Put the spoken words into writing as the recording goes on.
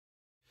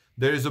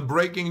There is a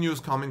breaking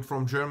news coming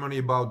from Germany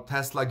about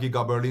Tesla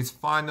Giga Berlin's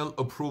final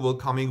approval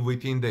coming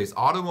within days.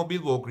 Automobil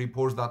Woche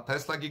reports that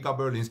Tesla Giga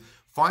Berlin's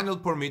final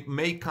permit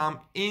may come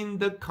in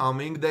the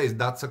coming days.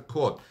 That's a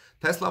quote.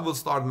 Tesla will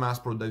start mass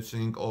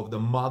producing of the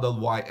Model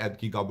Y at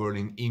Giga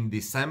Berlin in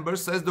December,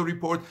 says the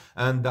report,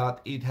 and that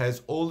it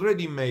has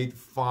already made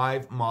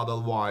 5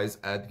 Model Ys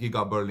at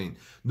Giga Berlin.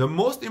 The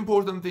most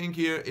important thing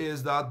here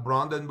is that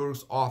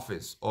Brandenburg's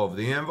Office of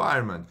the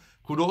Environment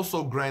could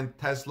also grant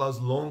Tesla's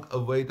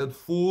long-awaited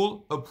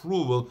full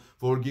approval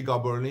for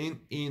Giga Berlin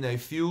in a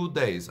few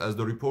days, as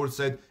the report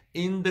said.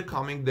 In the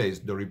coming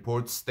days, the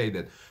report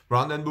stated.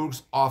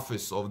 Brandenburg's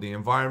Office of the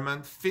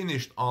Environment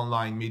finished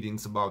online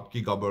meetings about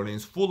Giga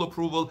Berlin's full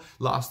approval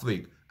last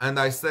week. And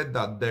I said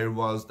that there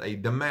was a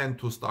demand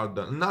to start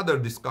another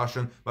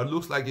discussion, but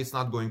looks like it's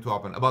not going to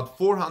happen. About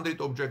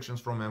 400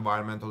 objections from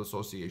environmental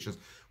associations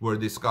were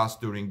discussed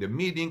during the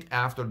meeting.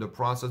 After the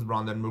process,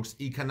 Brandenburg's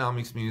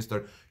economics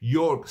minister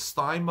Jörg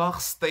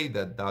Steinbach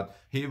stated that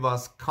he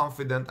was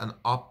confident and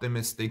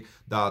optimistic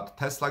that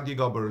Tesla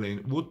Giga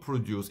Berlin would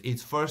produce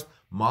its first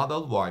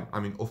Model Y,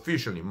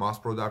 officially mass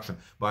production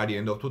by the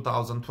end of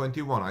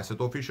 2021. I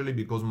said officially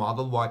because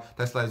Model Y,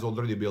 Tesla has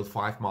already built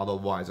 5 Model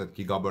Ys at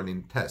Giga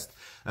Berlin test.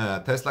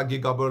 Tesla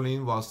Giga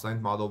Berlin was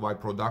sent Model Y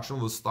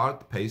production will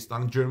start based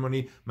on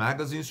Germany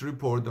magazine's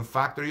report. The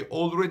factory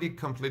already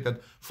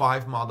completed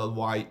 5 Model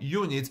Y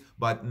units,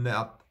 but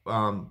not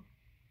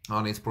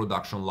on its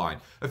production line.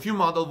 A few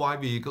Model Y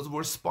vehicles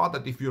were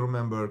spotted, if you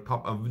remember,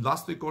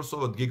 last week or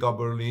so at Giga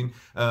Berlin,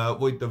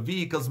 with the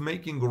vehicles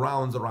making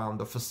rounds around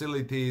the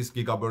facilities.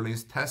 Giga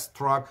Berlin's test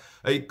truck,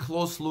 a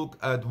close look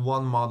at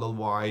one Model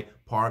Y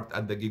parked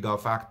at the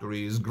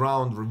Gigafactory's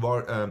ground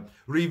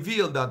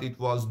revealed that it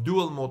was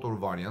dual motor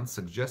variant,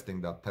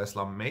 suggesting that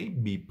Tesla may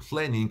be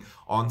planning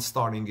on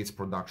starting its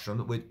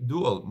production with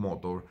dual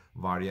motor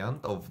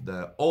variant of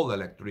the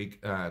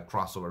all-electric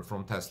crossover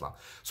from Tesla.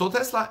 So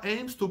Tesla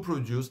aims to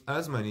produce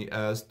as many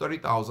as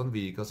 30,000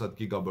 vehicles at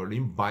Giga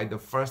Berlin by the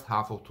first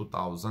half of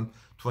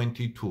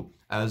 2022,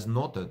 as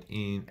noted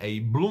in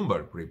a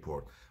Bloomberg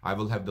report. I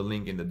will have the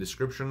link in the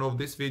description of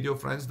this video,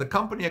 friends. The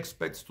company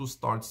expects to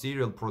start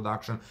serial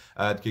production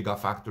at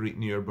Gigafactory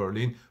near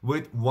Berlin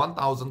with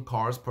 1,000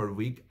 cars per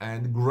week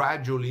and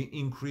gradually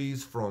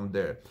increase from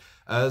there.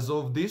 As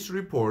of this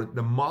report,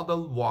 the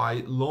Model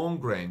Y long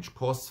range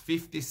costs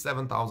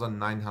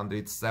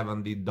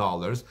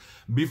 $57,970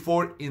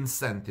 before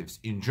incentives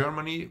in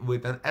Germany,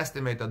 with an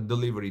estimated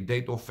delivery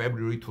date of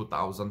February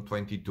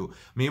 2022.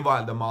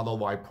 Meanwhile, the Model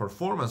Y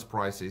performance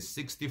price is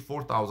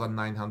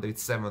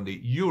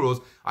 64,970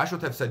 euros. I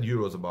should have said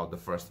euros about the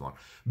first one.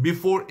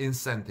 Before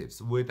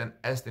incentives, with an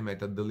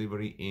estimated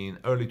delivery in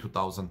early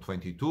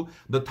 2022.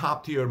 The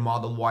top tier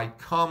Model Y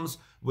comes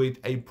with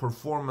a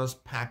performance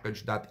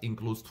package that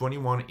includes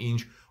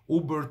 21-inch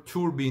Uber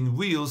turbine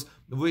wheels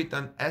with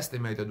an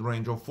estimated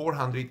range of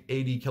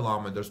 480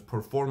 kilometers,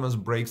 performance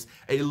brakes,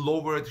 a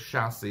lowered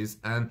chassis,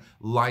 and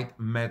light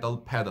metal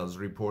pedals,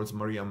 reports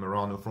Maria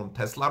Merano from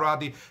Tesla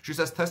Radi. She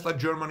says Tesla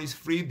Germany's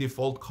free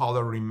default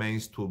color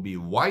remains to be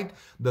white.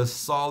 The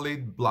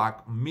solid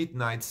black,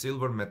 midnight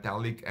silver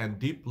metallic, and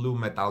deep blue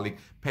metallic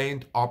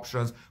paint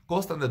options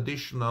cost an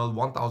additional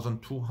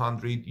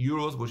 1,200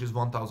 euros, which is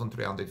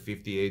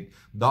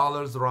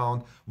 $1,358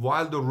 around,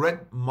 while the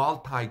red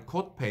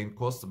multi-coat paint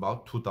costs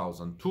about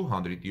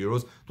 2,200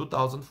 euros,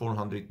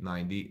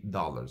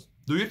 $2,490.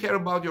 Do you care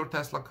about your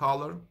Tesla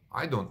color?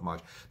 I don't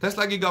much.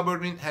 Tesla Giga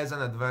Berlin has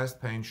an advanced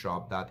paint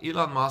shop that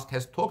Elon Musk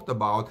has talked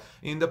about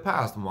in the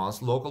past.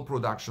 Once local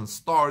production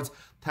starts,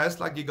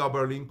 Tesla Giga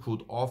Berlin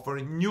could offer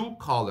new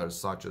colors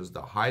such as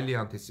the highly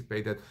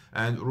anticipated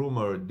and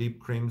rumored deep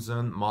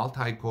crimson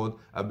multi-coat,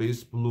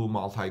 abyss blue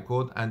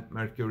multi-coat, and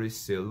mercury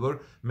silver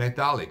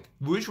metallic,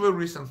 which were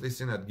recently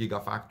seen at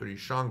Gigafactory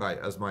Shanghai,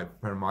 as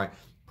per my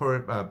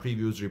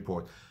previous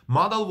report.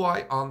 Model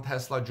Y on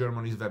Tesla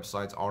Germany's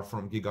websites are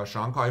from Giga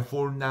Shanghai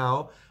for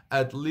now,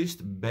 at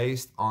least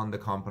based on the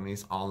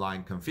company's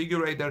online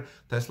configurator.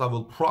 Tesla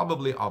will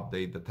probably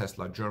update the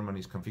Tesla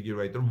Germany's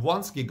configurator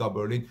once Giga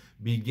Berlin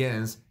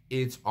begins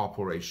its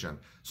operation.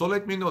 So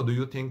let me know, do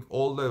you think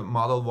all the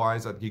Model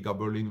Ys at Giga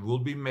Berlin will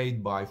be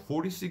made by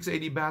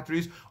 4680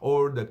 batteries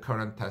or the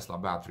current Tesla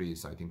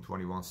batteries, I think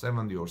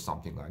 2170 or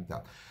something like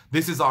that?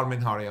 This is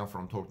Armin Harian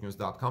from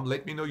TalkNews.com.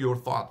 Let me know your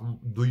thought.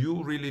 Do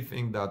you really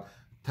think that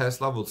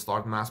Tesla will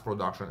start mass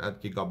production at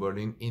Giga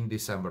Berlin in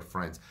December,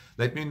 friends?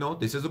 Let me know.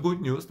 This is a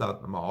good news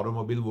that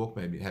Automobil Woche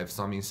maybe have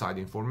some inside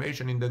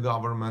information in the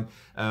government.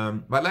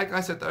 But like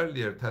I said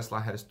earlier, Tesla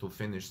has to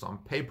finish some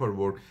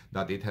paperwork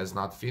that it has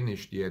not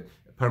finished yet,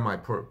 per my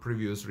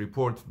previous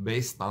report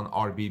based on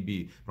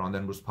RBB,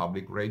 Brandenburg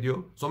Public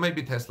Radio. So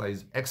maybe Tesla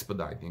is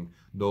expediting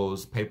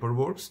those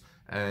paperworks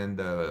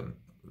and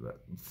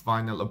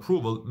final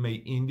approval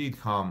may indeed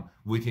come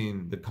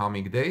within the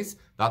coming days.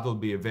 That will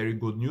be a very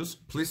good news.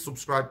 Please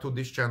subscribe to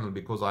this channel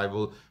because I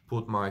will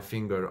put my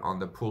finger on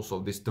the pulse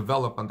of this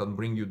development and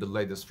bring you the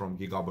latest from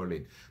Giga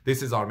Berlin.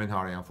 This is Armen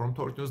Harayan from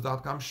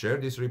torchnews.com. Share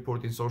this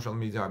report in social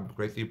media. I would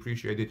greatly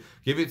appreciate it.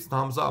 Give it a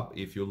thumbs up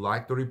if you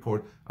like the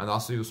report, and I'll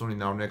see you soon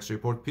in our next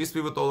report. Peace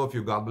be with all of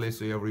you. God bless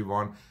you,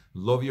 everyone.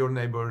 Love your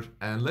neighbor,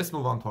 and let's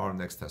move on to our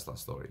next Tesla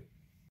story.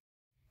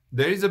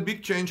 There is a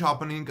big change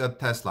happening at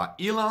Tesla.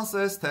 Elon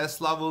says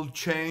Tesla will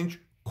change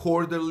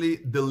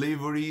quarterly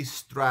delivery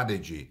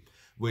strategy.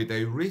 With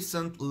a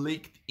recent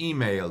leaked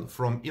email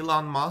from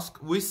Elon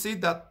Musk, we see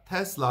that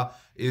Tesla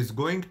is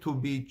going to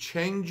be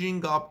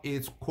changing up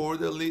its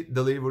quarterly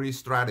delivery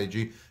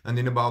strategy. And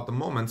in about a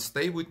moment,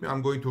 stay with me,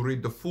 I'm going to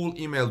read the full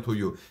email to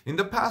you. In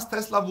the past,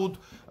 Tesla would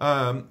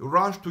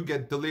rush to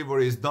get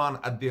deliveries done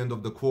at the end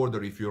of the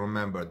quarter, if you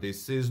remember.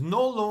 This is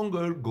no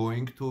longer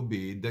going to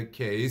be the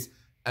case.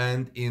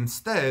 And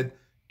instead,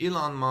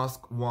 Elon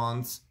Musk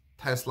wants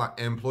Tesla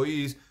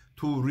employees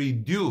to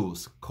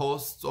reduce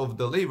costs of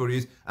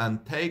deliveries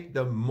and take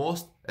the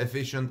most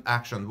efficient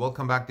action.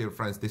 Welcome back, dear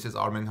friends. This is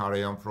Armen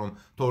Harayan from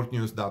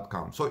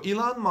torchnews.com. So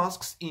Elon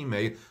Musk's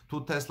email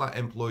to Tesla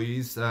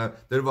employees,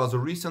 there was a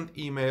recent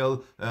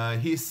email.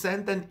 He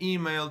sent an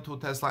email to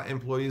Tesla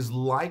employees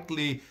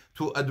likely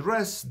to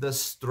address the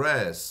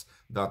stress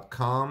that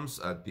comes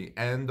at the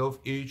end of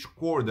each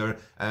quarter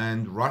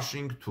and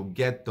rushing to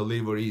get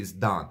deliveries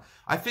done.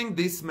 I think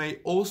this may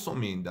also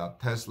mean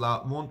that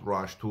Tesla won't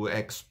rush to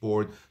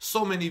export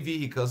so many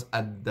vehicles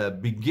at the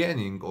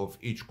beginning of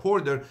each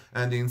quarter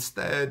and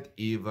instead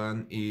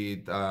even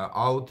it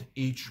out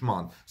each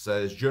month,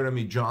 says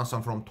Jeremy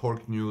Johnson from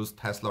Torque News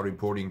Tesla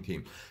reporting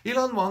team.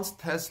 Elon wants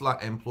Tesla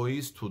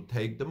employees to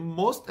take the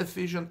most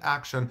efficient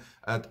action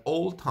at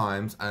all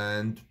times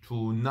and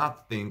to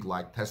not think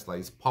like Tesla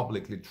is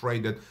publicly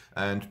traded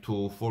and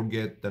to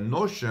forget the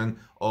notion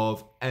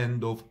of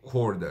end of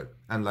quarter.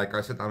 And like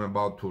I said, I'm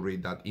about to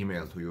read that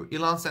email to you.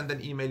 Elon sent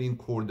an email in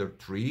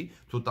Q3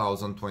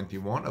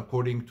 2021,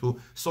 according to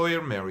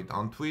Sawyer Merritt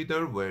on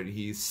Twitter, where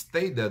he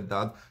stated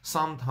that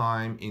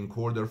sometime in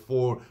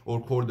Q4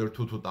 or Q2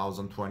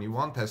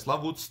 2021, Tesla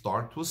would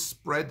start to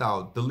spread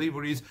out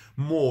deliveries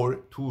more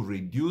to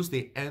reduce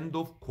the end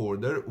of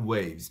quarter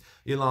waves.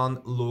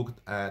 Elon looked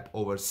at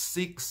over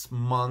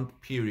 6-month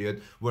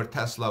period where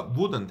Tesla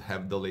wouldn't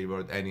have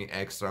delivered any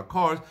extra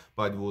cars,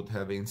 but would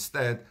have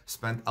instead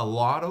spent a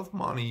lot of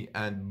money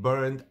and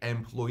burned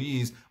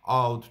employees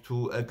out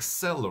to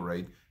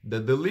accelerate the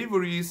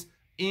deliveries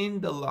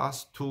in the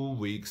last 2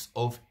 weeks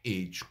of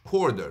each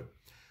quarter.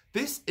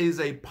 This is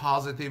a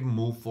positive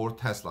move for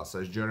Tesla,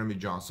 says Jeremy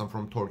Johnson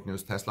from Torque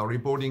News Tesla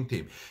reporting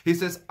team. He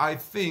says, I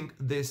think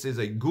this is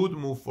a good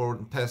move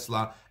for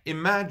Tesla.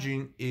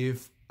 Imagine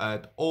if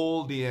at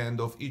all the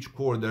end of each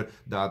quarter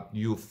that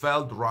you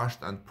felt rushed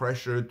and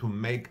pressured to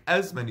make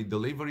as many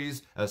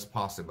deliveries as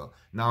possible.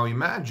 Now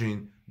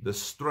imagine the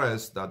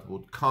stress that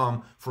would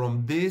come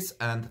from this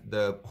and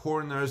the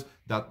corners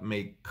that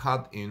may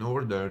cut in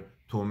order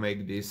to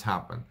make this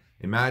happen.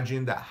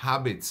 Imagine the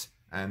habits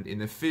and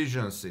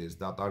inefficiencies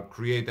that are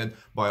created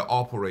by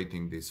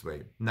operating this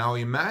way. Now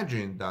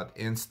imagine that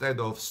instead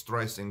of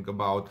stressing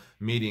about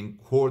meeting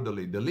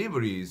quarterly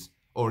deliveries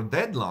or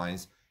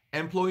deadlines,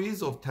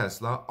 employees of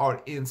Tesla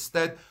are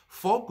instead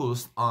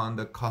focused on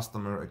the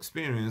customer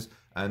experience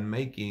and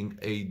making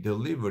a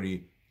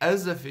delivery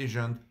as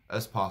efficient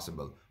as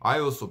possible. I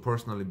also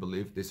personally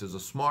believe this is a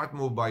smart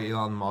move by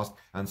Elon Musk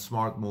and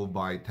smart move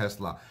by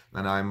Tesla.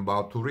 And I'm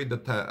about to read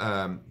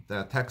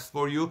the text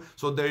for you.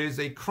 So there is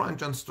a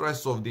crunch and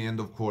stress of the end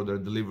of quarter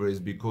deliveries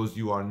because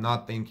you are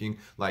not thinking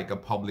like a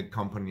public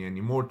company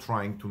anymore,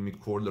 trying to meet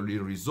quarterly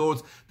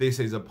results. This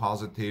is a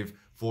positive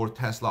for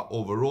Tesla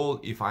overall.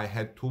 If I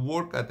had to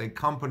work at a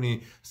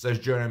company, says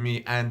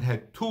Jeremy, and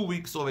had 2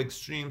 weeks of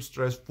extreme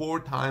stress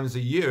 4 times a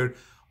year,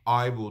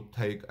 I would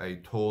take a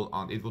toll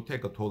on, it would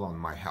take a toll on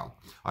my health.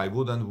 I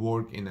wouldn't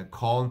work in a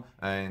calm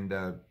and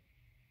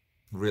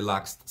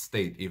relaxed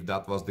state if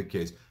that was the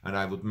case. And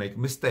I would make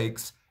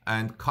mistakes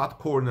and cut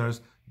corners.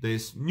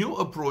 This new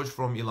approach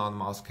from Elon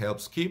Musk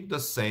helps keep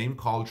the same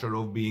culture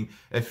of being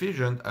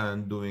efficient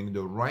and doing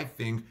the right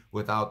thing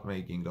without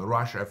making a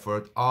rush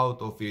effort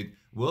out of it.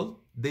 Will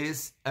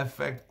this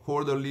affect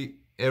quarterly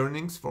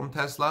earnings from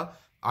Tesla?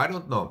 I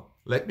don't know.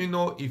 Let me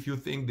know if you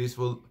think this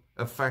will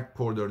affect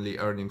quarterly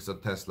earnings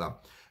at Tesla.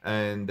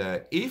 And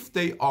if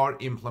they are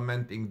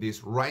implementing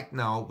this right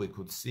now, we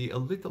could see a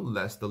little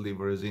less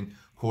deliveries in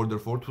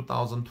Q4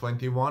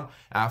 2021.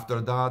 After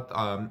that,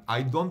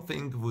 I don't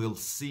think we'll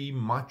see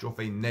much of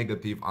a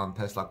negative on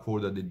Tesla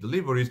quarterly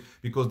deliveries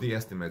because the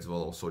estimates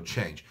will also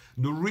change.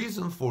 The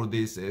reason for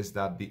this is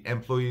that the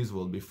employees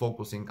will be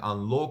focusing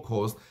on low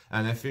cost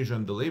and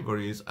efficient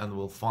deliveries and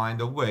will find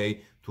a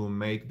way to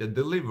make the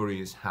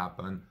deliveries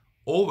happen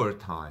over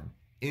time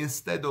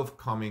instead of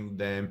coming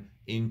them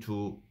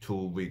into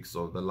 2 weeks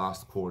of the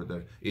last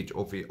quarter, each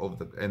of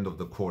the end of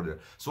the quarter.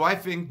 So I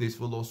think this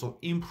will also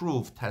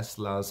improve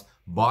Tesla's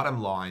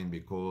bottom line,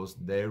 because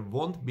there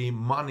won't be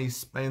money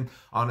spent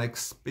on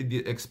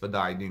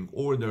expediting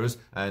orders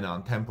and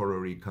on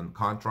temporary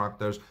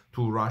contractors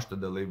to rush the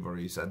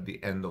deliveries at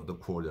the end of the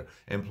quarter.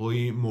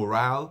 Employee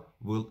morale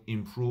will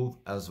improve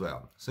as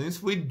well.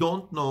 Since we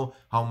don't know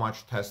how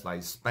much Tesla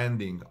is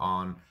spending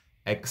on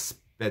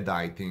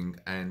expediting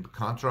and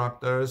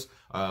contractors,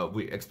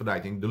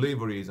 expediting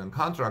deliveries and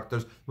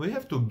contractors, we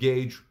have to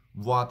gauge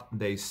what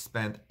they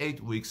spent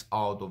 8 weeks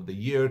out of the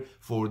year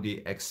for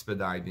the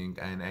expediting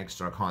and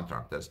extra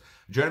contractors.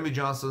 Jeremy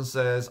Johnson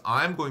says,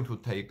 I'm going to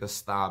take a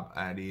stab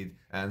at it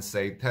and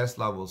say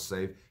Tesla will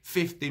save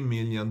 $50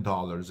 million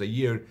a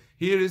year.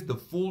 Here is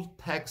the full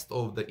text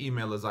of the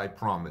email as I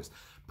promised.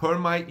 Per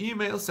my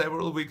email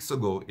several weeks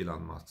ago,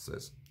 Elon Musk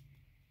says,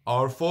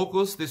 our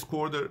focus this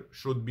quarter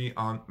should be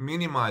on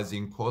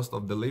minimizing cost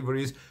of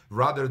deliveries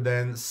rather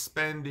than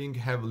spending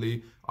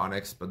heavily on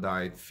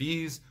expedite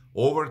fees,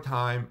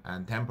 overtime,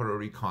 and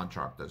temporary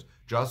contractors,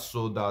 just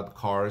so that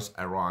cars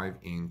arrive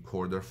in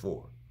quarter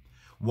 4.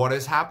 What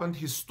has happened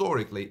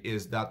historically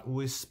is that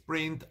we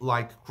sprint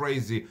like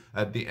crazy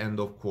at the end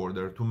of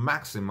quarter to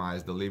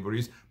maximize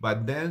deliveries,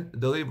 but then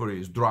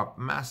deliveries drop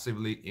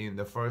massively in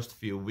the first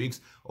few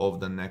weeks of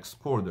the next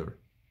quarter.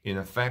 In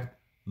effect,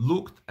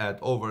 looked at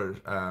over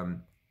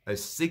a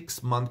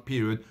 6-month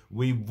period,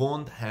 we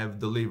won't have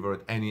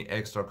delivered any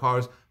extra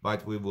cars,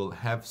 but we will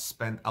have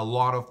spent a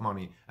lot of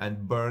money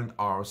and burned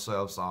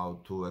ourselves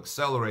out to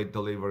accelerate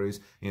deliveries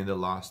in the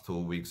last 2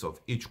 weeks of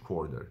each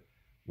quarter.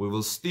 We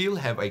will still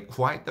have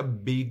quite a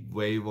big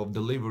wave of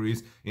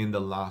deliveries in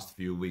the last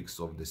few weeks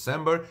of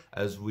December,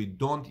 as we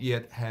don't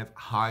yet have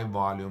high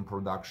volume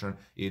production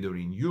either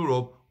in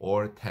Europe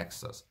or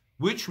Texas,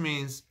 which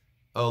means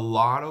a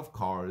lot of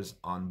cars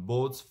on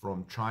boats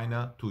from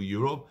China to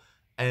Europe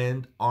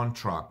and on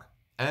truck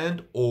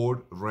and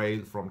or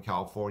rail from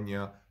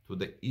California to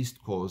the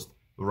East Coast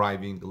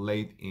arriving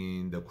late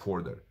in the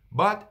quarter.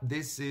 But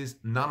this is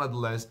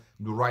nonetheless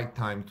the right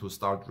time to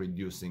start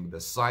reducing the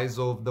size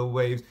of the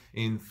waves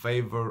in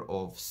favor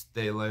of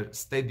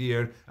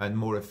steadier and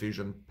more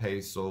efficient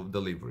pace of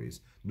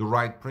deliveries. The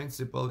right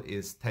principle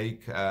is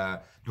take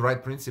the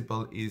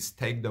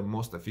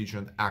most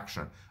efficient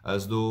action,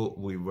 as though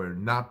we were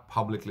not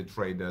publicly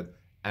traded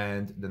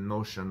and the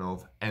notion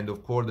of end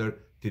of quarter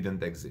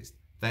didn't exist.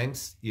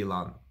 Thanks,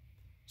 Elon.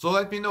 So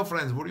let me know,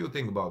 friends, what do you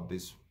think about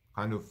this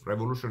kind of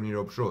revolutionary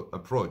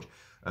approach?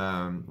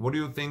 What do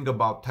you think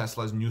about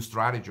Tesla's new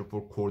strategy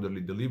for quarterly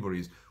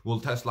deliveries?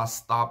 Will Tesla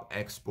stop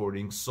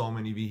exporting so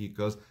many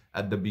vehicles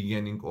at the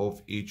beginning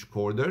of each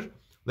quarter?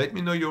 Let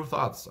me know your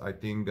thoughts. I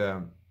think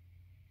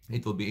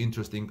it will be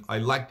interesting. I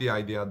like the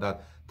idea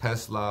that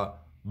Tesla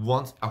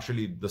wants,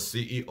 actually the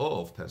CEO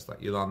of Tesla,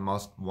 Elon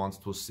Musk, wants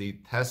to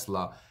see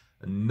Tesla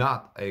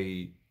not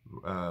a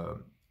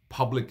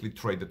publicly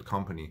traded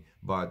company,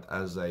 but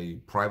as a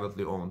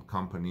privately owned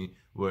company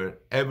where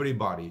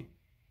everybody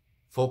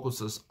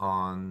focuses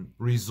on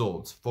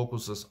results,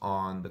 focuses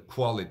on the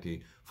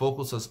quality,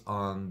 focuses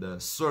on the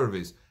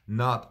service,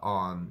 not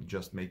on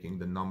just making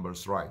the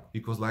numbers right.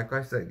 Because like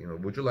I said,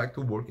 would you like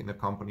to work in a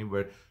company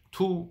where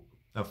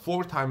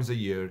 4 times a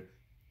year,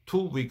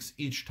 2 weeks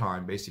each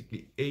time,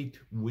 basically 8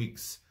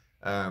 weeks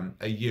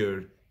a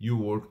year, you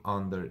work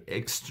under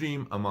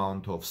extreme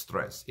amount of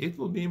stress? It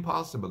will be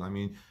impossible. I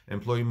mean,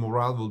 employee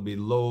morale will be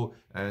low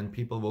and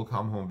people will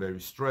come home very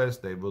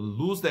stressed. They will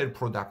lose their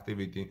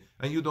productivity,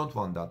 and you don't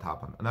want that to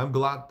happen. And I'm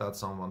glad that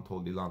someone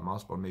told Elon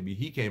Musk, or maybe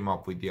he came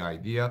up with the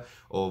idea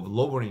of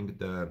lowering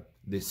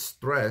the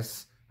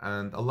stress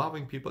and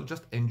allowing people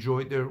just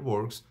enjoy their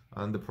works,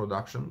 and the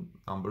production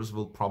numbers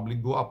will probably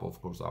go up,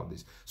 of course, out of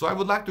this. So I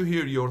would like to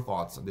hear your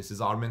thoughts. This is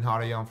Armen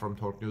Harayan from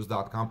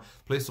TorqueNews.com.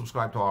 Please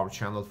subscribe to our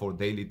channel for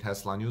daily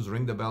Tesla news.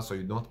 Ring the bell so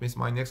you don't miss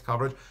my next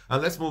coverage.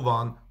 And let's move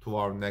on to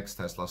our next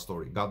Tesla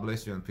story. God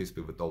bless you and peace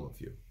be with all of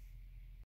you.